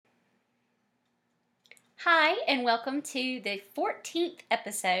Hi, and welcome to the 14th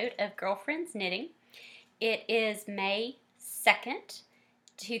episode of Girlfriends Knitting. It is May 2nd,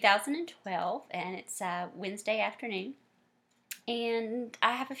 2012, and it's Wednesday afternoon. And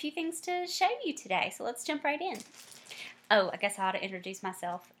I have a few things to show you today, so let's jump right in. Oh, I guess I ought to introduce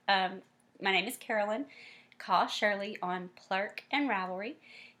myself. My name is Carolyn. Call Shirley on Plurk and Ravelry.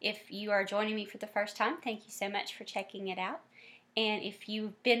 If you are joining me for the first time, thank you so much for checking it out. And if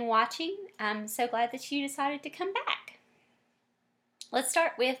you've been watching, I'm so glad that you decided to come back. Let's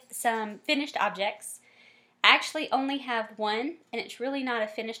start with some finished objects. I actually only have one, and it's really not a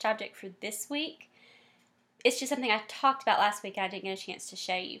finished object for this week. It's just something I talked about last week and I didn't get a chance to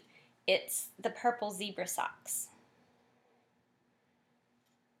show you. It's the purple zebra socks.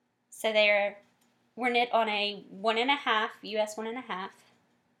 So were knit on a 1.5, US 1.5.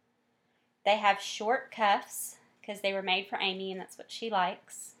 They have short cuffs because they were made for Amy and that's what she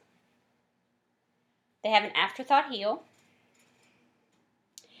likes. They have an afterthought heel.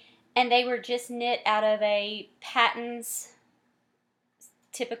 And they were just knit out of a Patons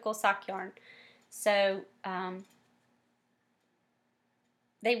typical sock yarn. So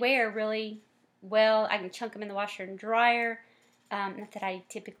they wear really well. I can chunk them in the washer and dryer. Not that I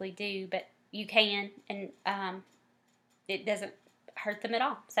typically do, but you can, and it doesn't hurt them at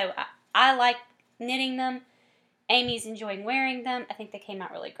all. So I like knitting them. Amy's enjoying wearing them. I think they came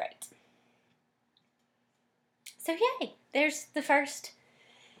out really great. So yay, there's the first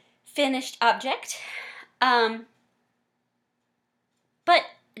finished object. But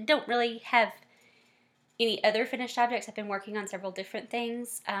don't really have any other finished objects. I've been working on several different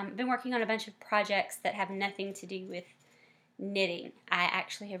things. I've been working on a bunch of projects that have nothing to do with knitting. I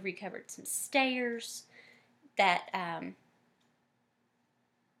actually have recovered some stairs that I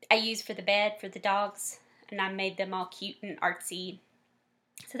use for the bed for the dogs, and I made them all cute and artsy.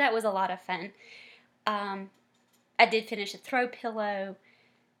 So that was a lot of fun. I did finish a throw pillow,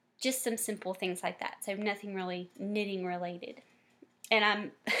 just some simple things like that. So nothing really knitting related. And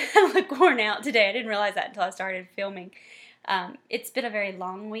I look worn out today. I didn't realize that until I started filming. It's been a very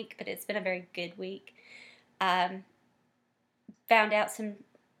long week, but it's been a very good week. Found out some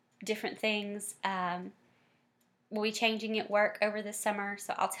different things. We'll be changing at work over the summer,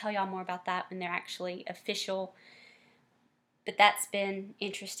 so I'll tell y'all more about that when they're actually official. But that's been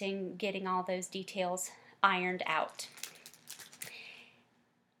interesting, getting all those details ironed out.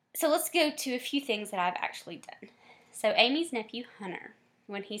 So let's go to a few things that I've actually done. So Amy's nephew, Hunter,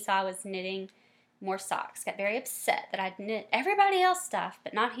 when he saw I was knitting more socks, got very upset that I'd knit everybody else's stuff,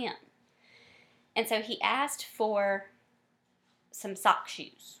 but not him. And so he asked for some sock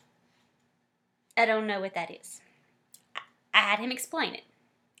shoes. I don't know what that is. I had him explain it.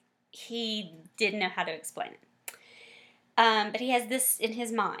 He didn't know how to explain it. But he has this in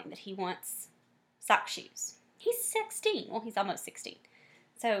his mind that he wants sock shoes. He's 16. Well, he's almost 16.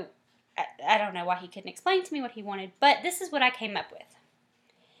 So I don't know why he couldn't explain to me what he wanted, but this is what I came up with.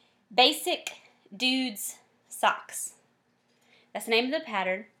 Basic Dudes Socks. That's the name of the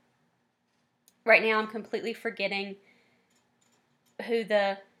pattern. Right now I'm completely forgetting who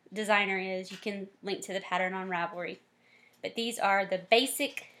the designer is. You can link to the pattern on Ravelry. But these are the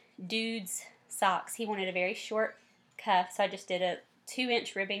Basic Dudes Socks. He wanted a very short cuff, so I just did a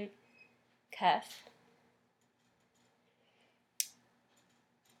 2-inch ribbing cuff.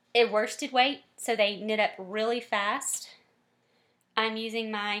 A worsted weight, so they knit up really fast. I'm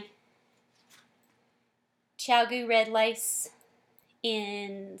using my ChiaoGoo red lace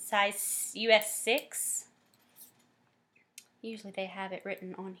in size US 6. Usually they have it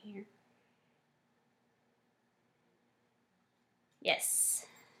written on here. Yes.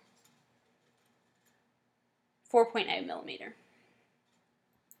 4.0 millimeter.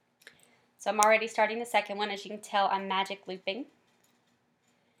 So I'm already starting the second one. As you can tell, I'm magic looping.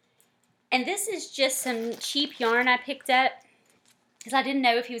 And this is just some cheap yarn I picked up because I didn't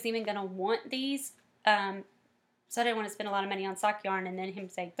know if he was even going to want these. So I didn't want to spend a lot of money on sock yarn and then him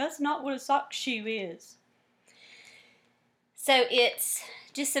say, that's not what a sock shoe is. So it's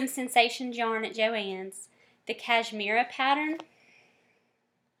just some Sensations yarn at Joann's. The Cashmere pattern.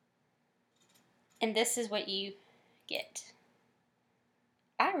 And this is what you get.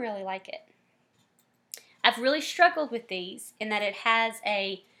 I really like it. I've really struggled with these in that it has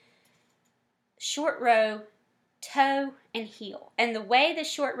a short row toe and heel. And the way the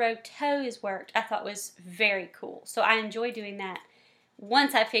short row toe is worked, I thought was very cool. So I enjoy doing that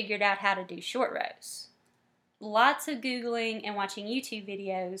once I figured out how to do short rows. Lots of Googling and watching YouTube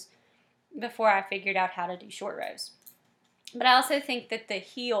videos before I figured out how to do short rows. But I also think that the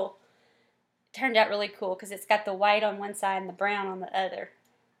heel turned out really cool because it's got the white on one side and the brown on the other.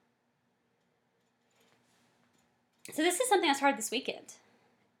 So this is something I started this weekend,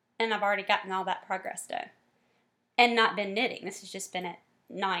 and I've already gotten all that progress done. And not been knitting. This has just been at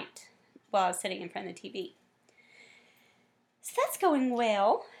night while I was sitting in front of the TV. So that's going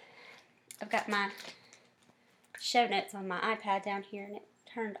well. I've got my show notes on my iPad down here, and it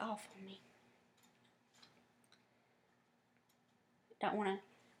turned off on me. Don't want to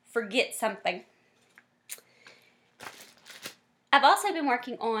forget something. I've also been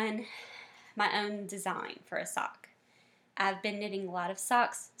working on my own design for a sock. I've been knitting a lot of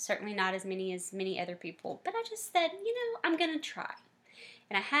socks, certainly not as many as many other people, but I just said, I'm going to try.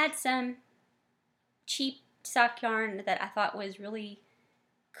 And I had some cheap sock yarn that I thought was really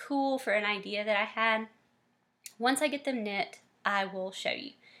cool for an idea that I had. Once I get them knit, I will show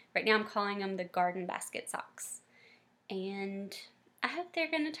you. Right now I'm calling them the garden basket socks. And I hope they're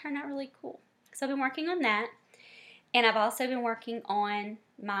going to turn out really cool. So I've been working on that. And I've also been working on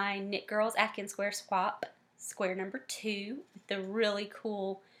my Knit Girls Afghan Square Swap, square number 2, with the really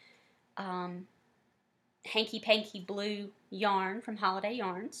cool hanky-panky blue yarn from Holiday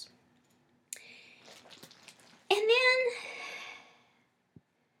Yarns. And then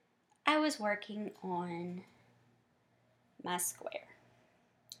I was working on my square.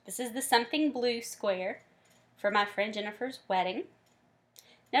 This is the Something Blue square for my friend Jennifer's wedding.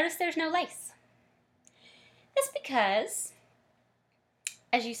 Notice there's no lace. That's because,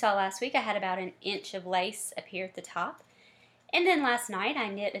 as you saw last week, I had about an inch of lace up here at the top. And then last night I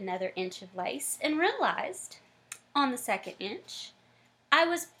knit another inch of lace and realized on the second inch I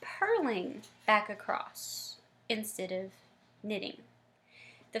was purling back across instead of knitting.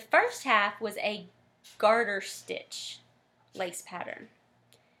 The first half was a garter stitch lace pattern.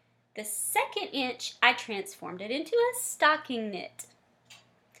 The second inch I transformed it into a stocking knit.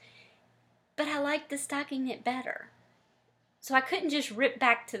 But I liked the stocking knit better. So I couldn't just rip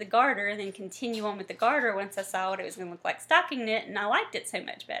back to the garter and then continue on with the garter once I saw what it was going to look like stocking knit, and I liked it so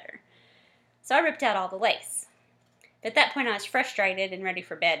much better. So I ripped out all the lace. But at that point I was frustrated and ready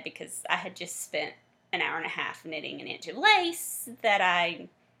for bed because I had just spent an hour and a half knitting an inch of lace that I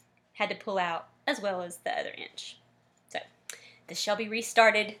had to pull out as well as the other inch. So this shall be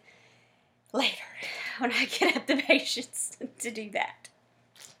restarted later when I get up the patience to do that.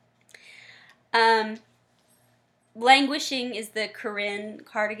 Languishing is the Corinne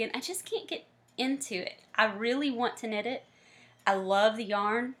cardigan. I just can't get into it. I really want to knit it. I love the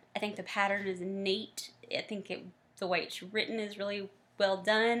yarn. I think the pattern is neat. I think the way it's written is really well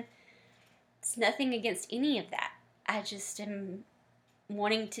done. It's nothing against any of that. I just am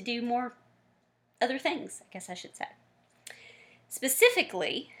wanting to do more other things, I guess I should say.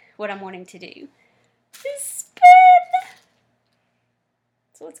 Specifically, what I'm wanting to do is spin.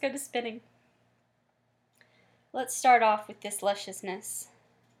 So let's go to spinning. Let's start off with this lusciousness.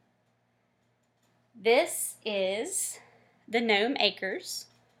 This is the Gnome Acres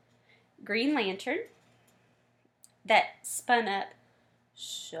Green Lantern that spun up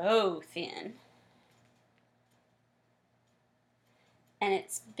so thin. And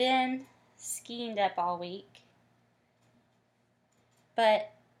it's been schemed up all week.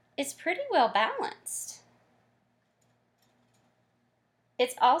 But it's pretty well balanced.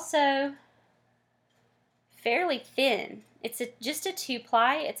 It's also fairly thin. It's just a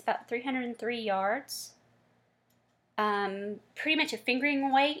 2-ply. It's about 303 yards. Pretty much a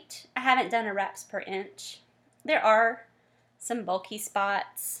fingering weight. I haven't done a wraps per inch. There are some bulky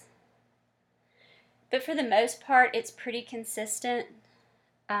spots. But for the most part, it's pretty consistent.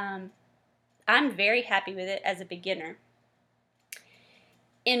 I'm very happy with it as a beginner.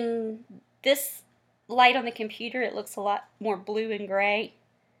 In this light on the computer, it looks a lot more blue and gray.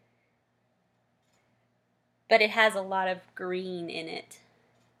 But it has a lot of green in it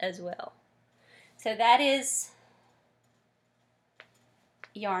as well. So that is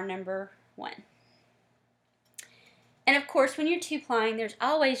yarn number 1. And of course, when you're 2-plying, there's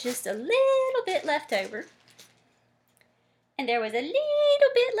always just a little bit left over. And there was a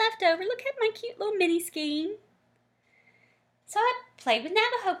little bit left over. Look at my cute little mini skein. So I played with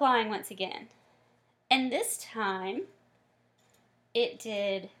Navajo plying once again. And this time, it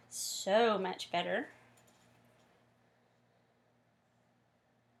did so much better.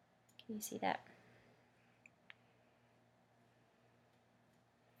 Can you see that?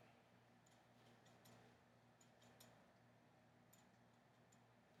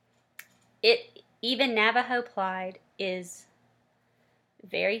 It, even Navajo plied, is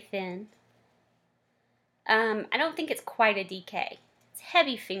very thin. I don't think it's quite a DK. It's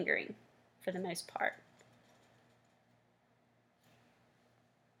heavy fingering for the most part.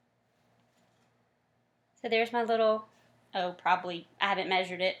 So there's my little, probably, I haven't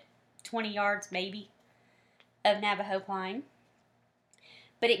measured it, 20 yards maybe of Navajo plying,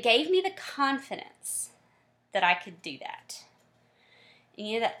 but it gave me the confidence that I could do that. And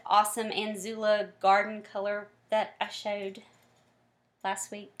you know that awesome Anzula garden color that I showed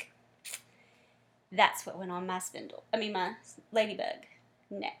last week? That's what went on my my ladybug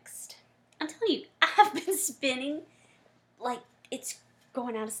next. I'm telling you, I've been spinning like it's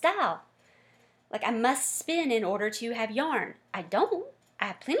going out of style. Like I must spin in order to have yarn. I don't. I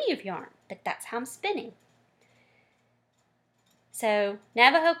have plenty of yarn, but that's how I'm spinning. So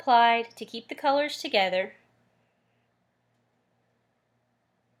Navajo plied to keep the colors together.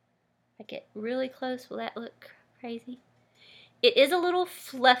 If I get really close, will that look crazy? It is a little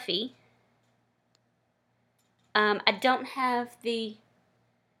fluffy. I don't have the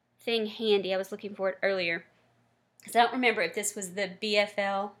thing handy. I was looking for it earlier because I don't remember if this was the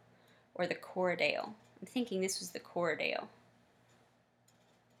BFL or the Corriedale. I'm thinking this was the Corriedale.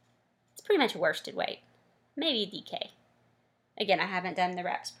 It's pretty much worsted weight, maybe DK. Again, I haven't done the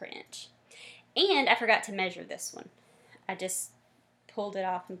wraps per inch. And I forgot to measure this one. I just pulled it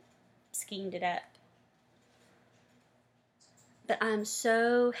off and schemed it up. But I'm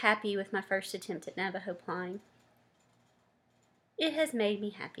so happy with my first attempt at Navajo plying. It has made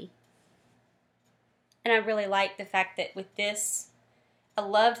me happy. And I really like the fact that with this, I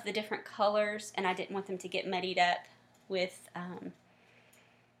loved the different colors and I didn't want them to get muddied up with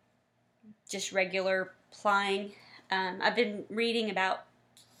just regular plying. I've been reading about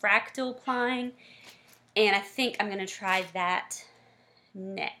fractal plying and I think I'm going to try that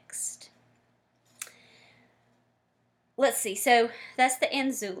next. Let's see, so that's the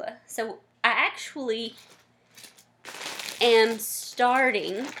Anzula. So I actually am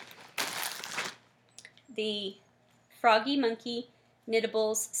starting the Froggy Monkey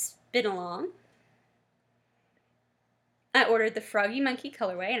Knitables Spin Along. I ordered the Froggy Monkey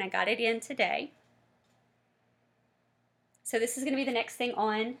colorway and I got it in today. So this is going to be the next thing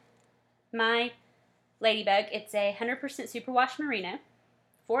on my ladybug. It's a 100% superwash merino,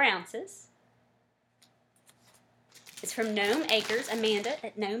 4 ounces. It's from Gnome Acres, Amanda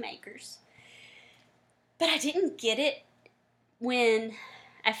at Gnome Acres. But I didn't get it when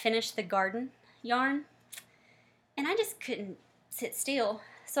I finished the garden yarn. And I just couldn't sit still.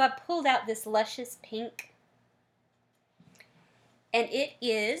 So I pulled out this luscious pink. And it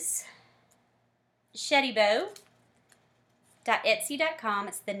is shettybow.etsy.com.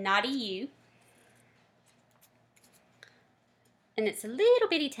 It's the Naughty You. And it's a little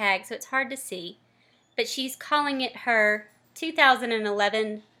bitty tag, so it's hard to see. But she's calling it her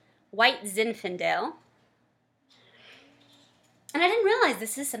 2011 White Zinfandel. And I didn't realize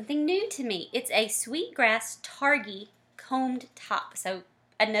this is something new to me. It's a Sweetgrass Targhee combed top, so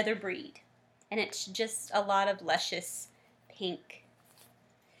another breed. And it's just a lot of luscious pink.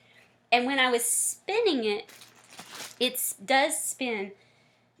 And when I was spinning it, it does spin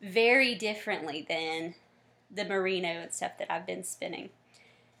very differently than the merino and stuff that I've been spinning.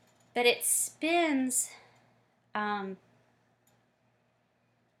 But it spins, I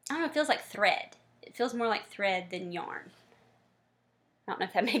don't know, it feels like thread. It feels more like thread than yarn. I don't know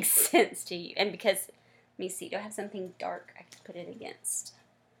if that makes sense to you. And because, let me see, do I have something dark I can put it against?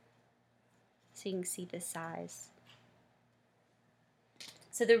 So you can see the size.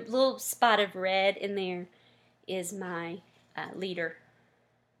 So the little spot of red in there is my leader.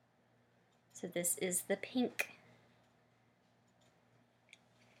 So this is the pink.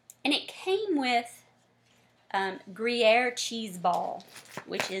 And it came with Gruyere cheese ball,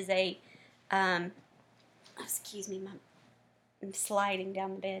 which is a, excuse me, I'm sliding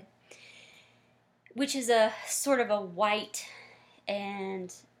down the bed, which is a sort of a white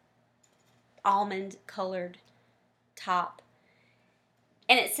and almond colored top.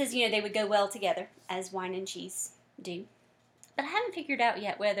 And it says, you know, they would go well together, as wine and cheese do. But I haven't figured out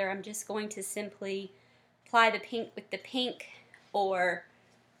yet whether I'm just going to simply ply the pink with the pink or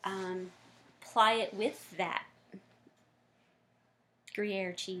ply it with that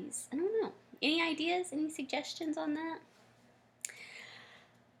Gruyere cheese. I don't know. Any ideas? Any suggestions on that?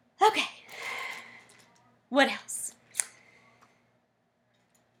 Okay. What else?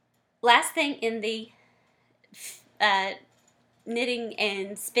 Last thing in the knitting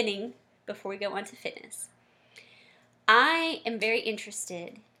and spinning before we go on to fitness. I am very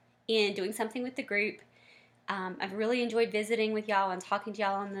interested in doing something with the group. I've really enjoyed visiting with y'all and talking to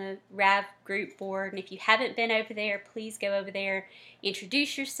y'all on the RAV group board. And if you haven't been over there, please go over there,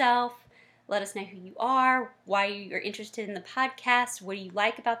 introduce yourself, let us know who you are, why you're interested in the podcast, what do you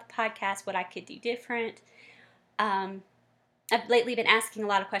like about the podcast, what I could do different. I've lately been asking a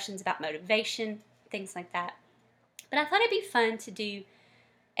lot of questions about motivation, things like that. But I thought it'd be fun to do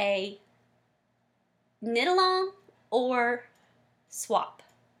a knit along or swap.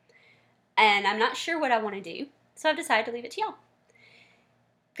 And I'm not sure what I want to do, so I've decided to leave it to y'all.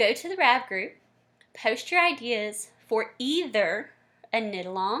 Go to the Rav group, post your ideas for either a knit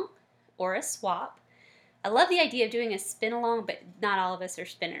along or a swap. I love the idea of doing a spin along, but not all of us are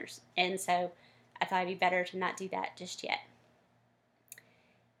spinners, and so I thought it'd be better to not do that just yet.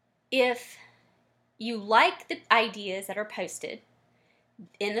 If you like the ideas that are posted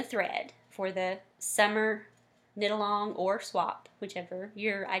in the thread for the summer knit along or swap, whichever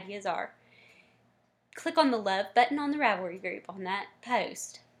your ideas are, click on the love button on the Ravelry group on that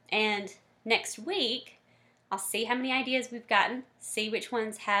post. And next week, I'll see how many ideas we've gotten, see which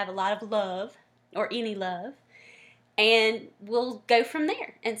ones have a lot of love or any love, and we'll go from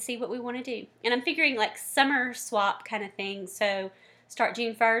there and see what we want to do. And I'm figuring like summer swap kind of thing, so start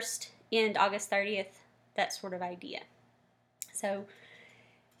June 1st, end August 30th, that sort of idea. So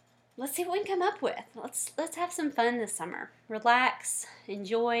let's see what we can come up with. Let's have some fun this summer. Relax,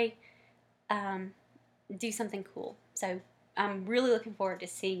 enjoy, do something cool. So I'm really looking forward to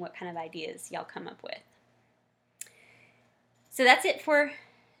seeing what kind of ideas y'all come up with. So that's it for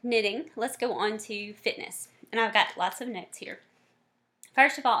knitting. Let's go on to fitness. And I've got lots of notes here.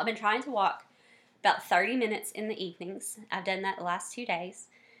 First of all, I've been trying to walk about 30 minutes in the evenings. I've done that the last 2 days.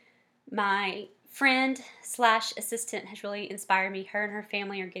 My friend / assistant has really inspired me. Her and her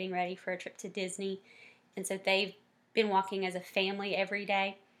family are getting ready for a trip to Disney. And so they've been walking as a family every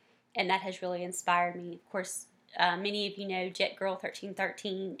day. And that has really inspired me. Of course, many of you know Jet Girl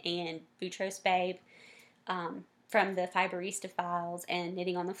 1313 and Boutros Babe from the Fiberista Files and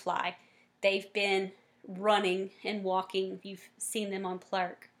Knitting on the Fly. They've been running and walking. You've seen them on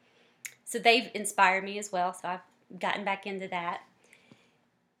Plurk. So they've inspired me as well. So I've gotten back into that.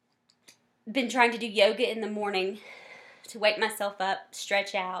 Been trying to do yoga in the morning to wake myself up,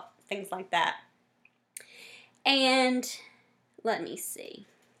 stretch out, things like that. And let me see.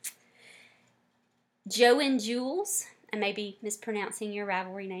 Joe and Jules, I may be mispronouncing your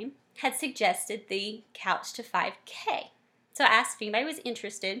Ravelry name, had suggested the Couch to 5K. So I asked if anybody was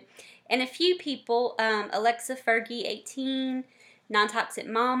interested. And a few people, Alexa Fergie 18, Non-Toxic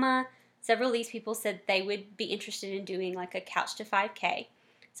Mama, several of these people said they would be interested in doing like a Couch to 5K.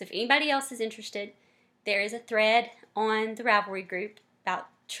 So if anybody else is interested, there is a thread on the Ravelry group about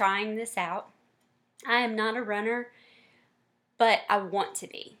trying this out. I am not a runner, but I want to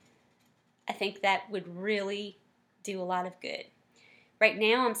be. I think that would really do a lot of good. Right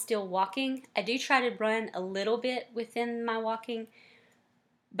now, I'm still walking. I do try to run a little bit within my walking,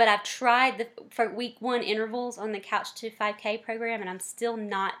 but I've tried for week 1 intervals on the Couch to 5K program, and I'm still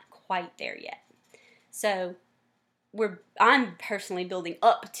not quite there yet. So I'm personally building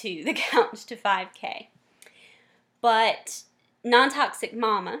up to the Couch to 5K. But Non-Toxic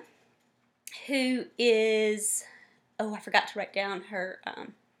Mama, who is, I forgot to write down her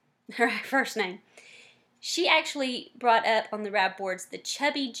first name. She actually brought up on the Rab boards the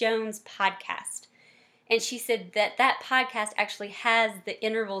Chubby Jones podcast. And she said that podcast actually has the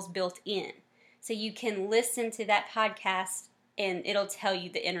intervals built in. So you can listen to that podcast and it'll tell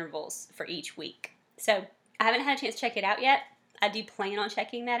you the intervals for each week. So I haven't had a chance to check it out yet. I do plan on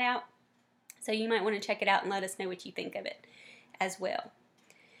checking that out. So you might want to check it out and let us know what you think of it as well.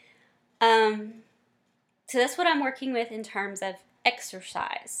 So that's what I'm working with in terms of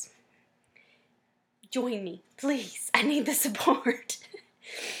exercise. Join me, please. I need the support.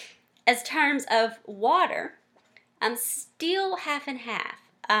 As terms of water, I'm still half and half.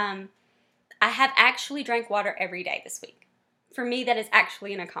 I have actually drank water every day this week. For me, that is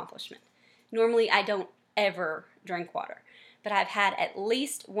actually an accomplishment. Normally, I don't ever drink water, but I've had at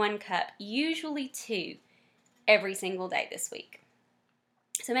least 1 cup, usually 2, every single day this week.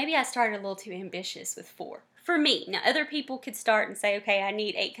 So maybe I started a little too ambitious with 4. For me. Now, other people could start and say, okay, I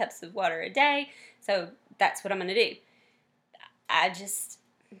need 8 cups of water a day, so that's what I'm going to do. I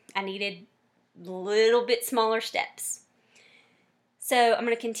needed a little bit smaller steps. So I'm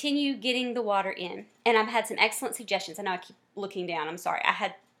going to continue getting the water in, and I've had some excellent suggestions. I know I keep looking down. I'm sorry.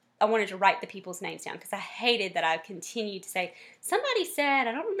 I wanted to write the people's names down because I hated that I continued to say, somebody said,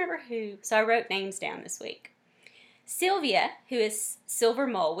 I don't remember who. So I wrote names down this week. Sylvia, who is Silver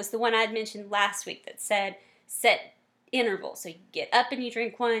Mole, was the one I had mentioned last week that said set intervals. So you get up and you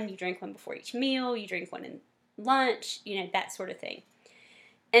drink one before each meal, you drink one in lunch, that sort of thing.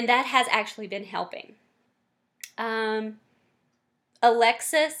 And that has actually been helping.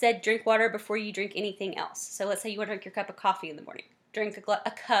 Alexa said drink water before you drink anything else. So let's say you want to drink your cup of coffee in the morning. Drink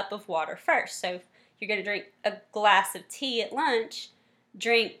a cup of water first. So if you're going to drink a glass of tea at lunch,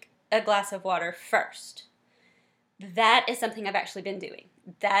 drink a glass of water first. That is something I've actually been doing.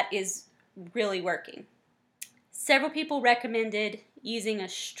 That is really working. Several people recommended using a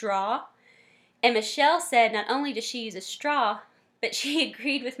straw, and Michelle said not only does she use a straw, but she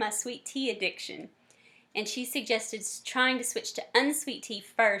agreed with my sweet tea addiction, and she suggested trying to switch to unsweet tea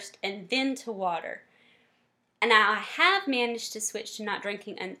first and then to water. And now I have managed to switch to not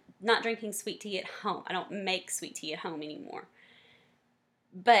drinking sweet tea at home. I don't make sweet tea at home anymore.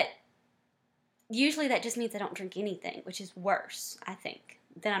 But usually that just means I don't drink anything, which is worse, I think.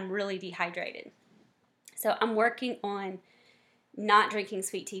 Then I'm really dehydrated. So I'm working on not drinking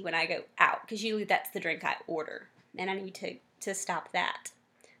sweet tea when I go out, because usually that's the drink I order, and I need to stop that.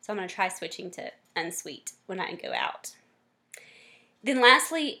 So I'm going to try switching to unsweet when I go out. Then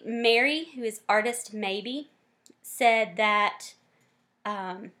lastly, Mary, who is Artist Maybe, said that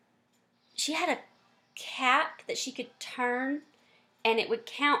she had a cap that she could turn, and it would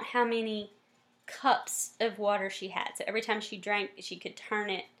count how many cups of water she had. So every time she drank, she could turn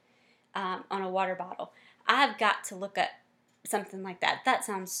it on a water bottle. I've got to look up something like that. That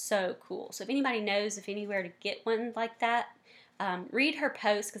sounds so cool. So if anybody knows of anywhere to get one like that, read her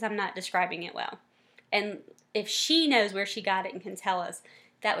post, because I'm not describing it well. And if she knows where she got it and can tell us,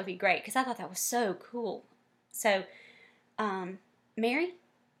 that would be great, because I thought that was so cool. So, Mary,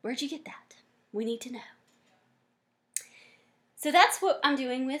 where'd you get that? We need to know. So that's what I'm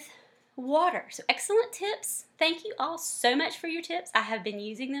doing with water. So excellent tips. Thank you all so much for your tips. I have been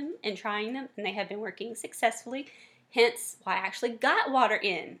using them and trying them, and they have been working successfully. Hence why I actually got water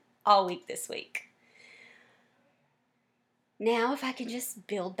in all week this week. Now, if I can just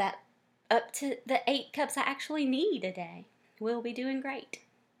build that up to the 8 cups I actually need a day, we'll be doing great.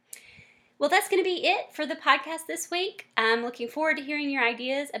 Well, that's going to be it for the podcast this week. I'm looking forward to hearing your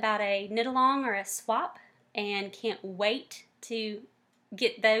ideas about a knit-along or a swap, and can't wait to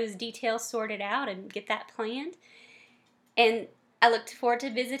get those details sorted out and get that planned. And I look forward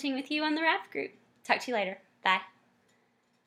to visiting with you on the Raft group. Talk to you later. Bye.